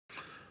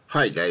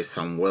Hi guys,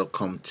 and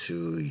welcome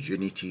to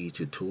Unity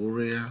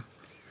tutorial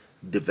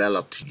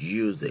developed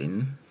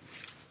using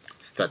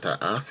starter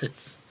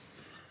assets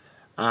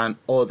and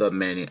other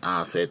many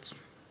assets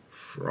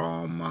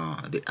from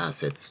the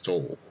asset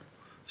store.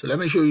 So let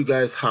me show you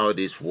guys how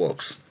this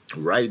works.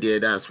 Right there,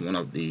 that's one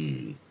of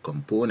the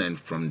components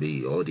from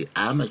the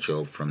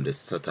armature from the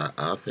starter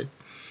asset.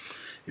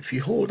 If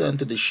you hold on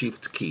to the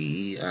shift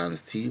key and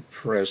still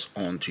press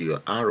onto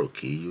your arrow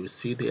key, you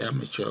see the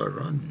armature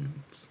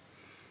runs.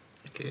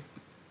 Okay,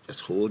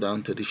 just hold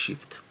on to the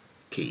shift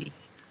key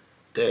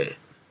there.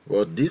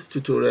 Well, this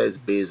tutorial is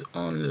based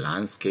on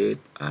landscape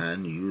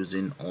and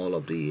using all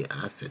of the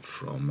assets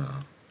from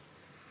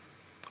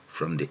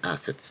the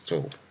asset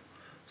store.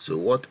 So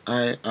what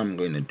I am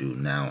going to do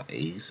now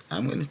is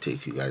I'm going to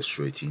take you guys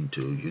straight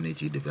into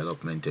Unity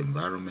development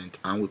environment,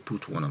 and we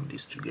put one of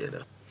these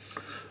together.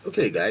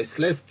 Okay guys,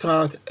 let's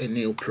start a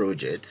new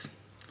project.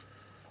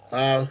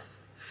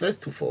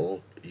 First of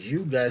all,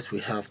 you guys will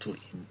have to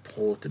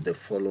import the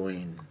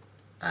following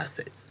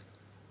assets: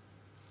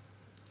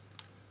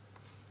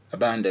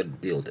 abandoned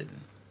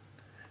building,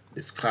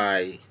 the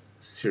sky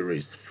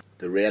series,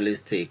 the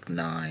realistic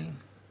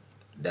 9,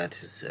 that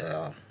is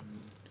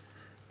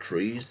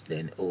trees,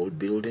 then old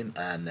building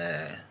and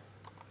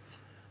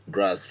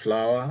grass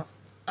flower,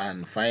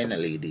 and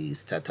finally the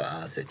starter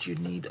asset. You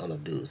need all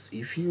of those.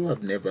 If you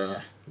have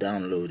never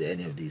downloaded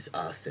any of these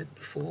assets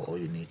before, all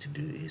you need to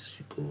do is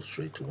you go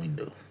straight to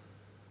window,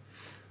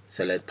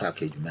 select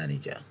package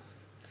manager.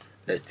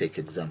 Let's take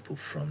example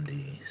from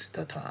the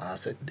starter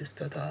asset. The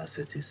starter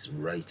asset is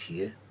right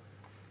here,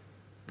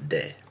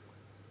 there.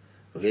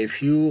 Okay,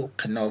 if you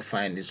cannot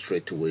find it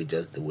straight away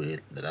just the way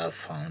that I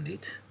found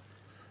it,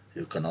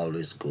 you can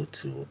always go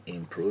to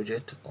in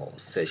project or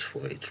search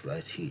for it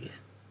right here.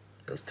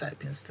 Just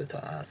type in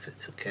starter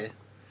asset. Okay,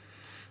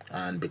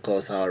 and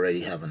because I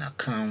already have an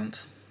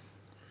account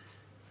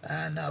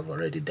and I've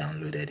already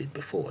downloaded it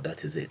before,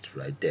 that is it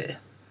right there.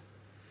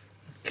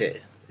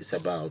 Okay, it's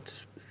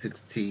about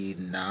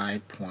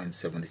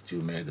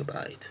 69.72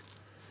 megabyte.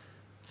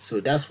 So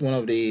that's one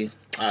of the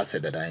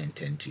assets that I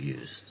intend to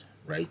use.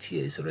 Right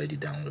here is already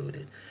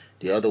downloaded.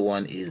 The other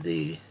one is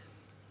the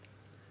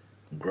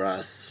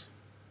grass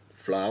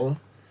flower.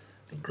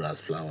 The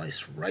grass flower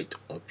is right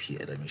up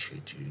here. Let me show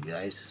it to you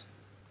guys.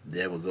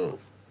 There we go.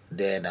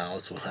 Then I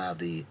also have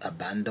the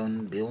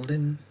abandoned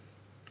building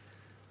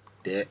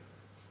there.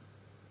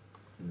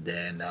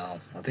 Then I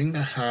think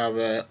I have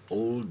an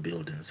old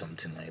building,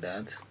 something like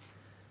that,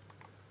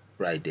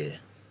 right there.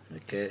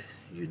 Okay,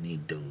 you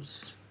need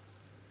those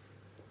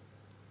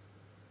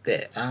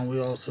there. And we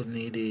also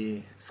need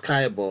the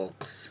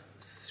skybox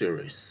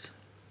series,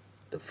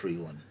 the free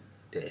one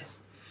there.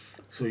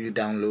 So you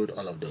download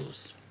all of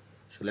those.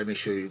 So let me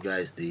show you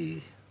guys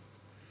the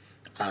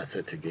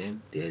assets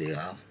again. There they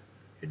are.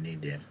 You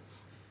need them.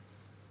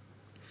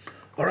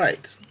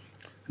 Alright,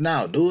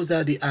 now those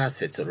are the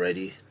assets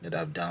already that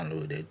I've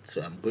downloaded.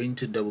 So I'm going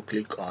to double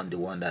click on the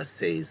one that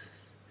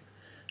says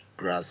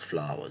grass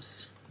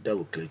flowers.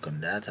 Double click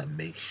on that and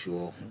make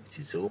sure it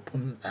is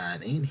open,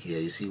 and in here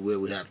you see where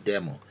we have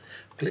demo.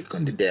 Click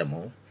on the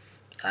demo,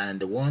 and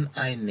the one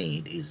I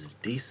need is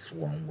this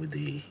one with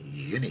the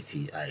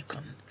Unity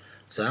icon.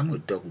 So I'm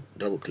going to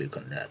double click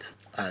on that,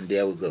 and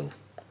there we go.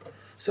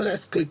 So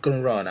let's click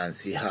on run and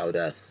see how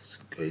that's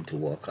going to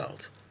work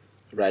out.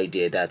 Right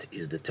there, that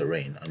is the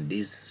terrain. On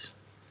this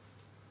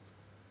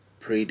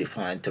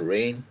predefined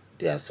terrain,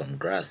 there are some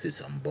grasses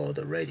on board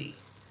already.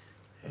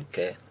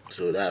 Okay,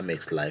 so that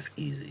makes life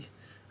easy.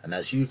 And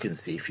as you can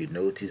see, if you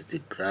notice the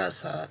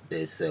grass,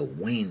 there's a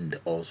wind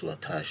also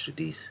attached to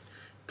this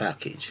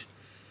package.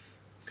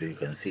 So you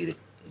can see the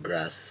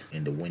grass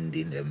in the wind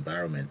in the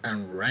environment,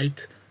 and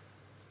right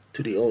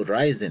to the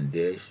horizon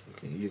there,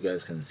 you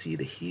guys can see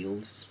the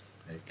hills,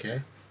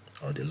 okay,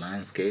 or the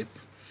landscape.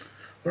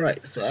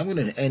 Alright, so I'm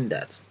going to end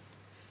that.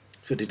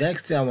 So the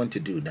next thing I want to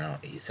do now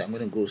is I'm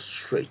going to go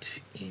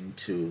straight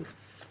into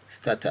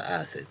starter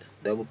asset.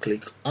 Double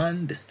click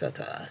on the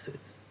starter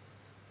asset,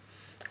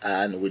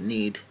 and we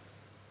need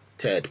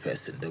third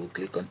person. Double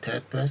click on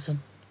third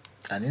person,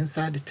 and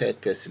inside the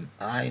third person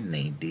I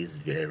need this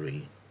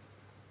very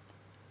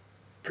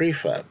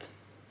prefab.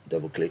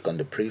 Double click on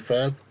the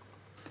prefab.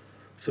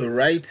 So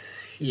right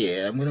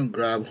here I'm going to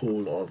grab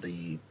hold of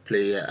the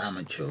player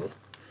armature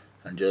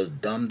and just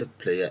dump the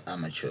player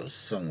armature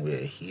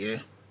somewhere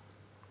here.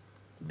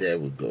 There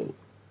we go.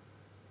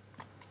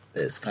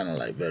 That's kind of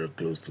like very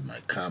close to my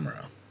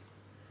camera.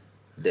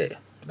 There,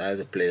 that's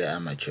the player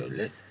armature.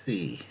 Let's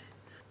see.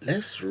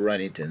 Let's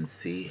run it and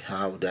see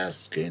how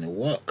that's going to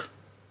work.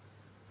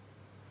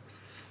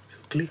 So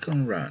click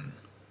on run.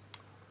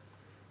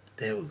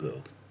 There we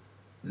go.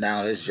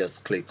 Now let's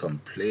just click on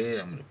play.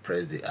 I'm going to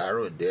press the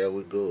arrow. There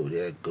we go.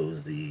 There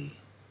goes the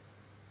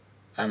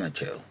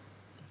armature.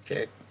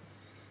 Okay.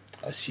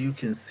 As you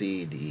can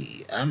see,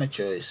 the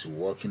armature is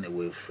walking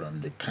away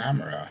from the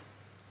camera,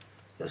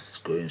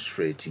 just going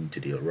straight into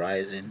the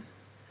horizon.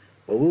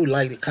 But we would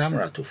like the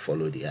camera to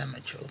follow the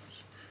armature.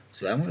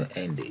 So I'm going to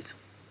end it.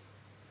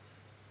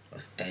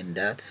 Let's end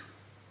that.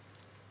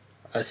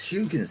 As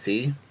you can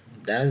see,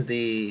 that's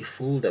the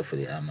folder for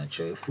the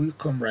armature. If we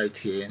come right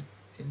here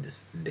in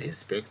the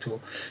inspector,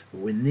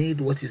 we need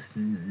what is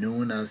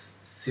known as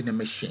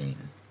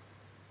Cinemachine.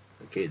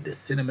 Okay, the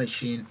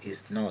Cinemachine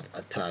is not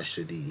attached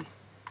to the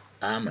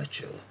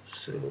armature.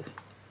 So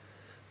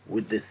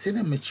with the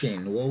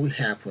Cinemachine, what will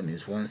happen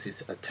is once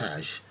it's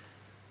attached,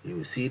 you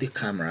will see the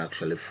camera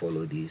actually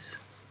follow this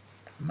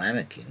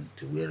mannequin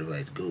to wherever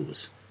it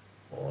goes,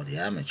 or the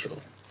armature.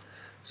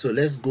 So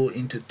let's go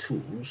into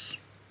tools.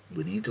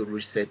 We need to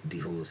reset the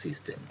whole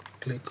system.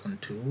 Click on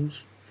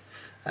tools,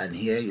 and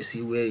here you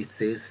see where it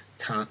says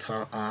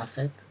starter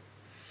asset.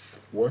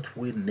 What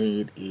we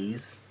need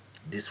is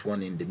this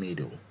one in the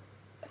middle,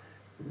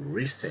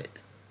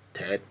 reset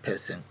third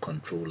person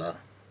controller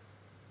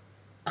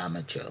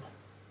armature.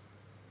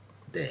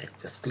 There,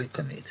 just click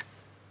on it.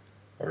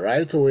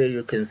 Right away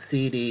you can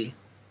see the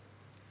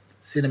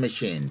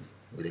Cinemachine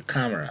with the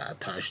camera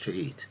attached to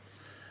it.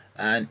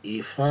 And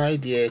if I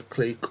dare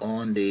click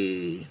on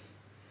the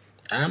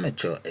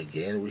armature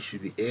again, we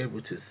should be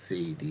able to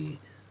see the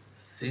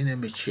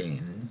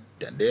Cinemachine.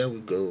 Then there we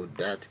go,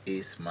 that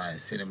is my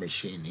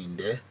Cinemachine in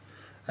there.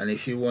 And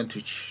if you want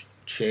to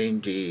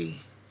change the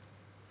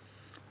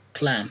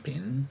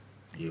clamping,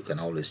 you can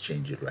always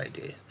change it right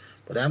there,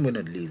 but I'm going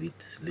to leave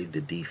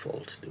the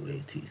default the way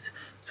it is.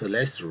 So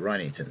let's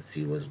run it and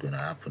see what's going to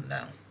happen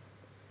now.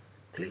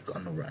 Click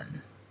on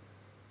run.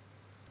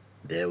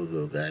 There we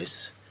go,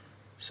 guys.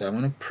 So I'm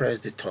going to press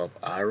the top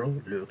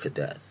arrow. Look at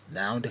that.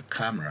 Now the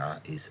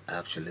camera is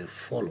actually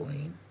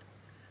following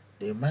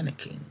the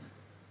mannequin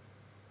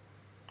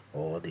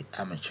or the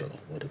armature,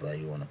 whatever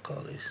you want to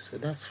call it. So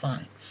that's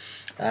fine.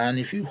 And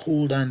if you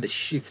hold down the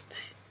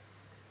shift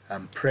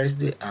and press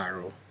the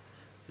arrow,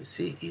 you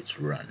see it's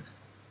run.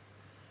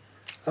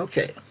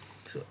 Okay,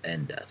 so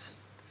end that.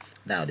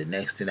 Now the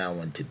next thing I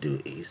want to do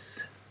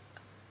is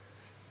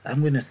I'm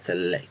going to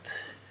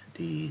select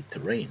the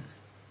terrain.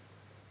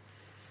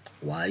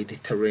 Why the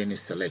terrain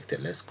is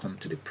selected, let's come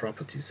to the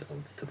properties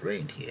of the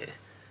terrain here.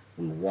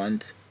 We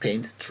want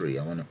paint tree.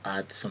 I want to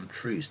add some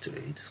trees to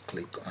it.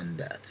 Click on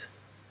that.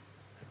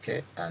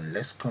 Okay, and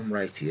let's come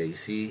right here. You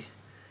see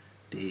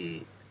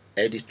the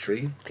edit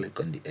tree. Click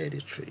on the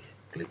edit tree.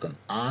 Click on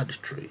add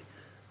tree,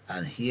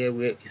 and here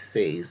where it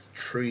says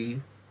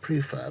tree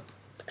prefab,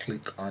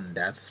 click on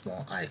that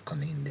small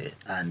icon in there,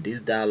 and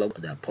this dialog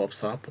that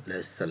pops up,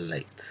 let's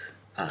select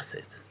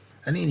asset.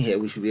 And in here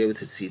we should be able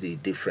to see the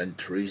different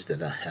trees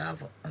that I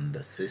have on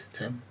the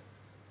system,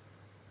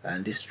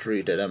 and this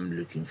tree that I'm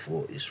looking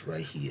for is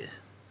right here.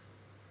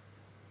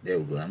 There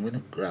we go. I'm going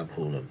to grab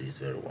hold of this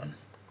very one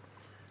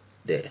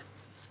there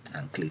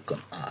and click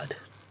on add.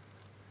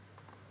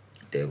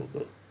 There we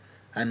go.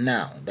 And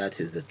now that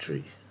is the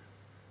tree.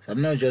 So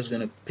I'm not just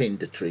going to paint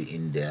the tree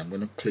in there. I'm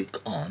going to click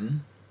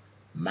on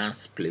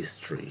mass place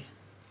tree.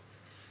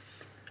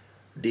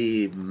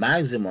 The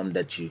maximum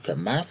that you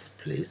can mass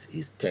place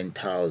is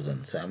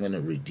 10,000. So I'm going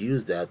to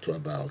reduce that to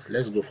about,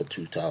 let's go for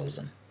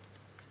 2,000.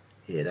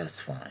 Yeah, that's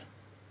fine.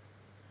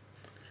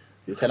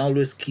 You can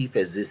always keep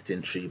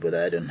existing tree, but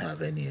I don't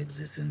have any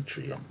existing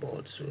tree on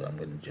board, so I'm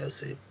going to just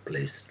say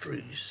place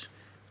trees.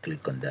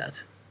 Click on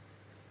that.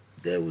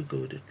 There we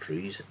go. The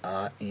trees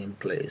are in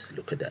place.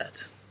 Look at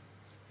that.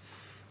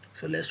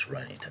 So let's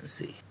run it and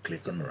see.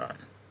 Click on run.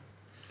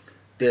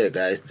 There,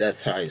 guys,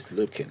 that's how it's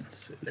looking.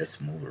 So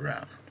let's move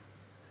around.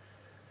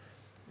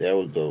 There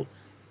we go.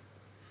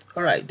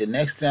 Alright, the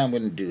next thing I'm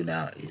going to do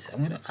now is I'm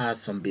going to add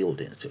some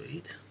buildings to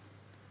it.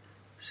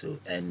 So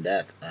end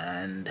that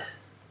and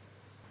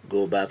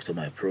go back to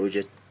my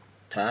project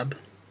tab,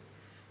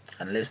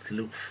 and let's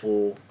look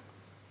for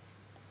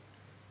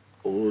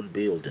old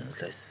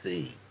buildings. Let's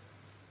see.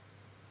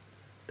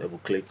 Double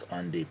click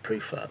on the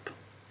prefab.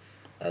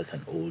 That's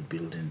an old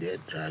building there.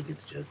 Drag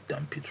it, just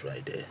dump it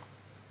right there.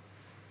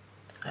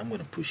 I'm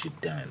going to push it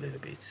down a little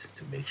bit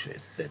to make sure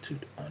it's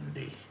settled on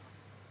the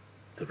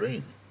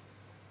terrain.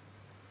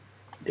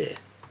 There.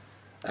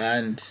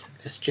 And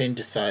let's change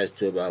the size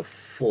to about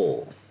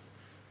 4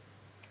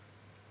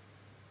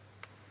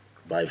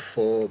 by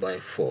 4 by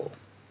 4.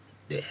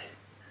 There.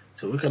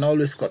 So we can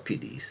always copy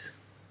these.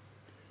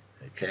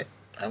 Okay.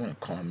 I'm going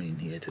to come in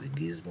here to the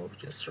gizmo,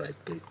 just right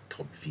click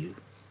top view,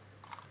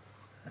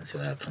 and so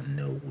I can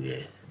know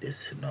where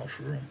there's enough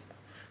room.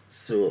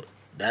 So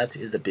that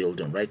is the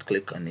building. Right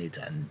click on it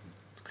and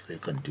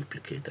click on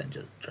duplicate and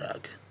just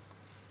drag.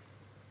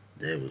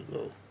 There we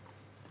go.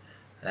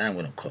 And I'm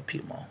going to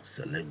copy more.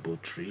 Select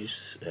both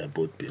trees,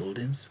 both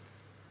buildings.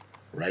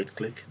 Right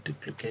click,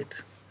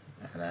 duplicate,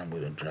 and I'm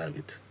going to drag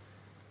it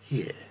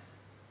here.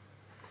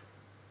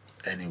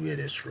 Anywhere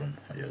there's room,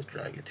 I just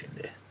drag it in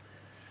there.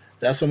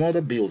 There are some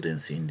other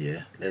buildings in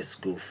there. Let's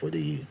go for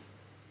the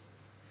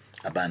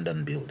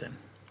abandoned building.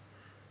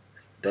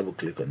 Double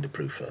click on the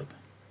prefab,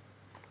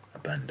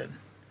 abandon,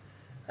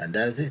 and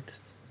that's it.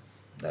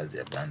 That's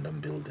the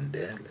abandoned building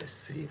there. Let's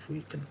see if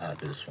we can add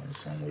this one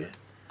somewhere.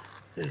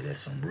 Hey, there's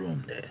some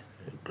room there.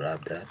 We'll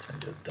grab that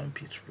and just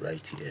dump it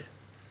right here.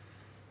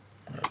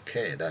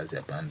 Okay, that's the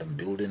abandoned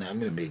building. I'm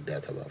going to make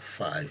that about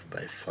 5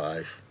 by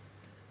 5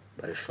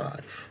 by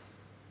 5.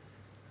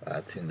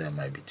 I think that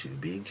might be too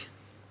big.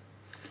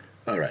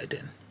 Alright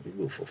then, we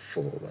go for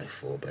 4 by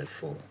 4 by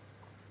 4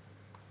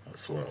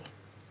 as well.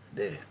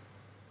 There.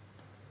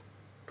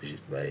 Push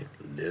it by a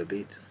little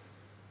bit.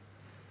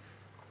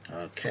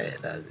 Okay,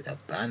 that's the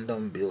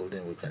abandoned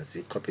building. We can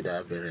see, copy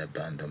that very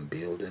abandoned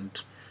building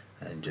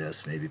and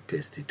just maybe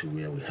paste it to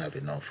where we have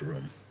enough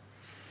room.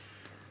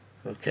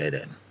 Okay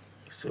then,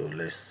 so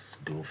let's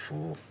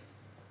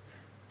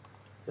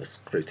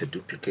create a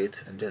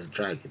duplicate and just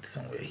drag it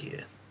somewhere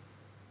here.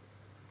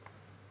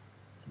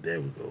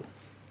 There we go.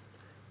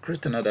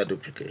 Create another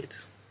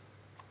duplicate,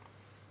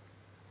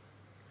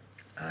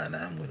 and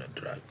I'm gonna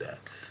drag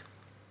that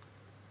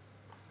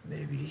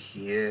maybe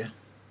here.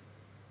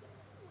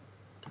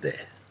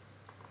 There.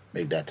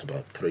 Make that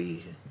about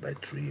 3 by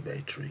 3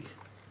 by 3,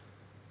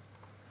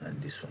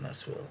 and this one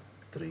as well,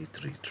 3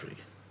 3 3.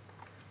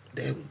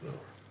 There we go.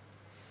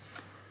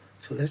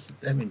 So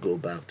let me go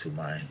back to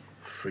my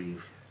free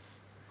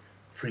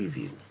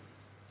view.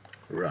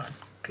 Run.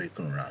 Click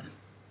on run,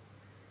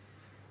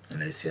 and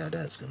let's see how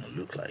that's gonna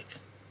look like.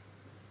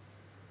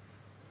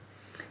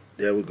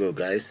 There we go,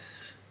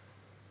 guys.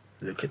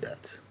 Look at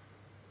that.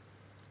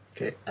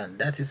 Okay, and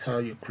that is how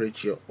you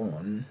create your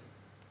own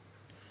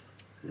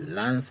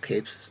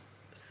landscapes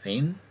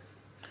scene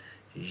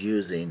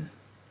using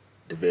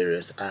the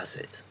various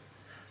assets.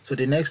 So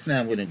the next thing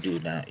I'm going to do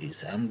now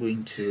is I'm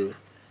going to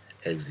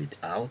exit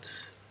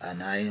out,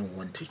 and I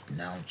want to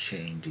now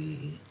change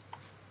the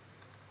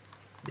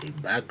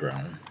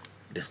background,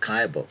 the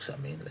skybox. I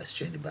mean, let's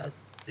change about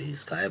the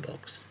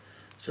skybox.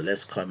 So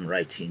let's come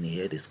right in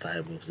here, the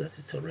skybox that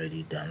is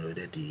already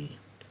downloaded, the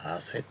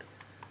asset.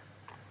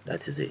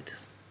 That is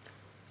it,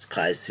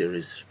 Sky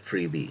Series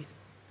freebie.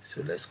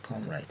 So let's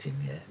come right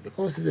in here,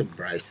 because it's a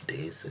bright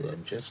day, so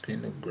I'm just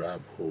going to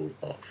grab hold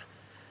of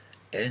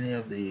any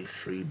of the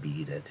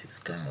freebie that is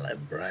kind of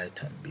like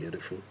bright and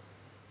beautiful.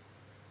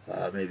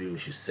 Maybe we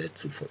should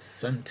settle for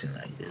something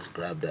like this.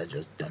 Grab that,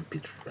 just dump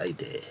it right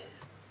there.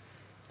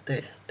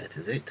 There, that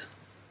is it.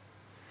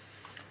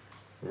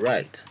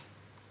 Right,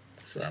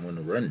 so I'm going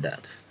to run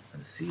that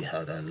and see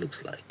how that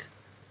looks like.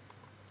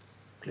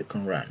 Click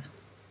on run.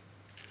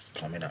 It's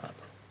coming up.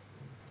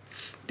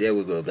 There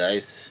we go,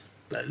 guys.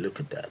 Like, look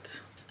at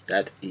that.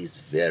 That is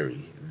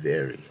very,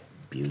 very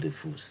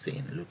beautiful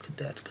scene. Look at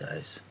that,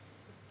 guys.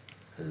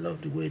 I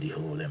love the way the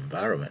whole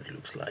environment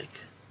looks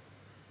like.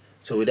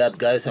 So with that,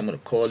 guys, I'm going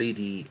to call it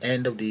the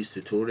end of this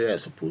tutorial. I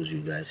suppose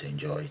you guys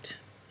enjoyed.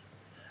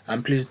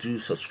 And please do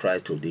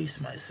subscribe to this,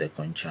 my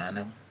second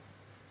channel.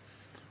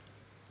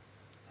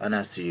 And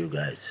I'll see you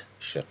guys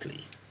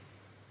shortly.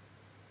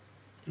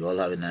 You all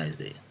have a nice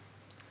day.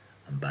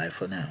 And bye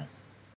for now.